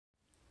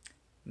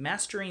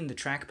Mastering the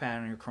trackpad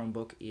on your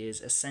Chromebook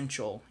is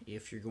essential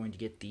if you're going to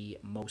get the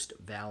most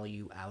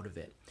value out of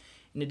it.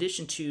 In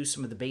addition to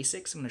some of the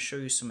basics, I'm going to show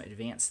you some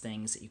advanced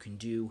things that you can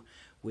do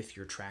with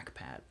your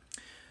trackpad.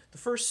 The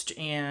first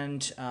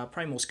and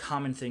probably most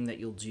common thing that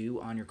you'll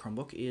do on your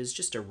Chromebook is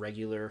just a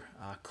regular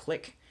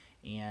click.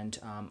 And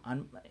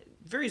it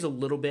varies a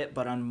little bit,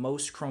 but on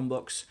most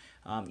Chromebooks,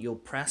 you'll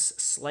press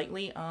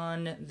slightly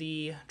on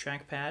the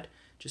trackpad,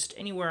 just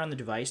anywhere on the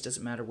device,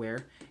 doesn't matter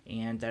where,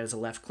 and that is a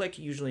left click.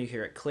 Usually you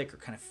hear it click or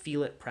kind of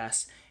feel it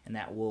press, and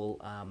that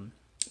will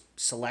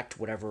select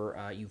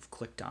whatever you've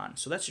clicked on.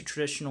 So that's your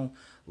traditional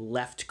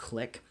left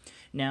click.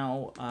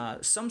 Now,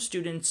 some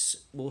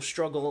students will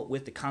struggle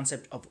with the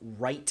concept of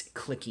right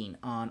clicking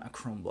on a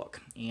Chromebook,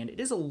 and it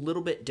is a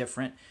little bit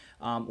different.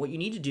 What you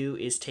need to do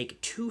is take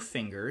two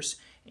fingers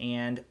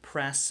and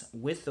press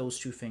with those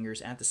two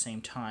fingers at the same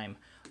time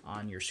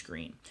on your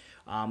screen.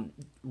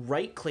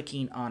 Right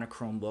clicking on a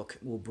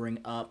Chromebook will bring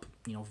up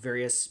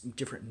various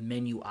different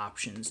menu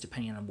options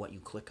depending on what you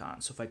click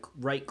on. So if I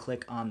right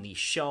click on the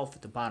shelf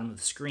at the bottom of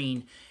the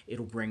screen,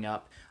 it'll bring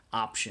up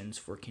options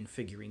for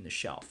configuring the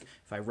shelf.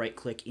 If I right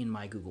click in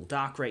my Google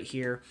Doc right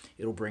here,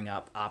 it'll bring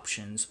up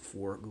options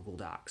for Google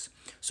Docs.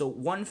 So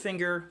one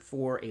finger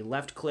for a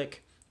left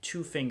click,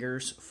 two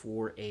fingers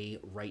for a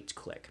right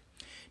click.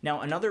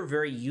 Now, another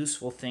very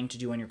useful thing to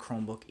do on your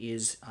Chromebook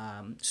is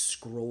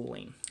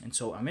scrolling. And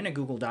so I'm in a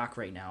Google Doc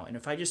right now, and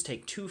if I just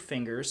take two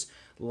fingers,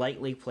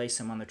 lightly place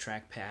them on the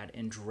trackpad,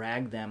 and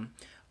drag them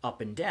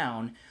up and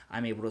down,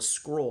 I'm able to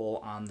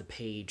scroll on the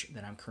page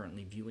that I'm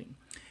currently viewing.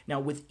 Now,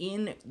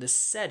 within the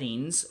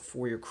settings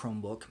for your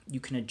Chromebook,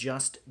 you can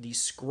adjust the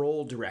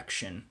scroll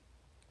direction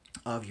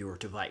of your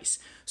device.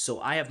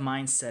 So I have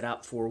mine set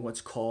up for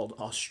what's called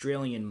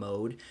Australian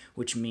mode,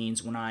 which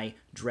means when I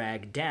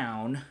drag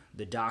down,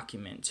 the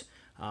document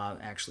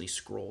actually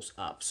scrolls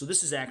up. So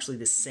this is actually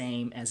the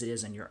same as it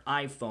is on your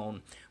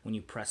iPhone when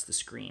you press the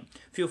screen.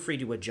 Feel free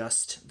to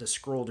adjust the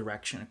scroll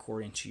direction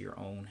according to your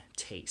own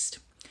taste.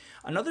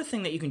 Another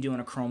thing that you can do on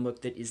a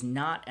Chromebook that is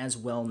not as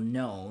well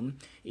known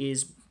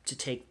is to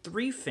take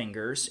three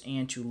fingers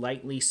and to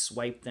lightly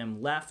swipe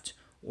them left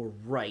or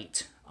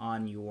right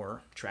on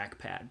your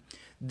trackpad.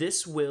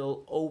 This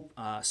will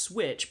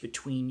switch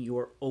between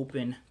your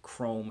open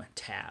Chrome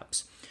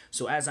tabs.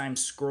 So as I'm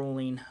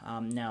scrolling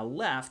now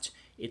left,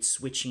 it's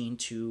switching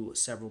to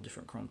several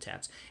different Chrome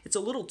tabs. It's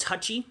a little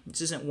touchy.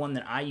 This isn't one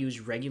that I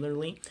use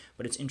regularly,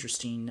 but it's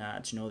interesting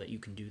to know that you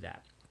can do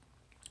that.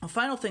 A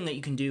final thing that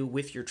you can do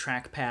with your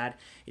trackpad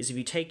is if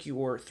you take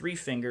your three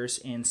fingers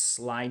and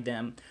slide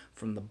them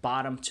from the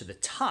bottom to the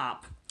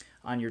top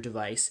on your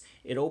device,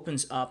 it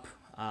opens up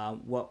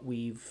what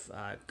we've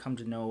come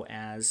to know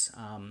as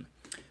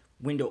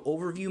window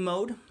overview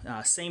mode,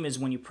 same as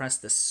when you press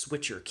the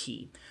switcher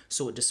key.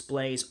 So it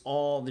displays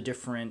all the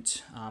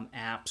different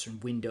apps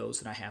and windows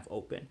that I have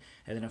open.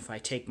 And then if I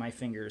take my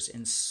fingers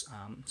and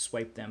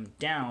swipe them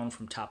down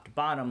from top to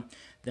bottom,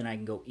 then I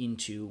can go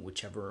into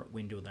whichever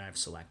window that I've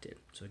selected.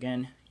 So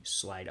again, you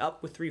slide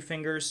up with three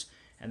fingers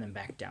and then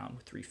back down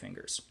with three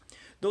fingers.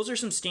 Those are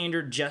some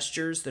standard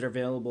gestures that are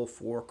available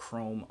for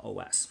Chrome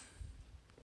OS.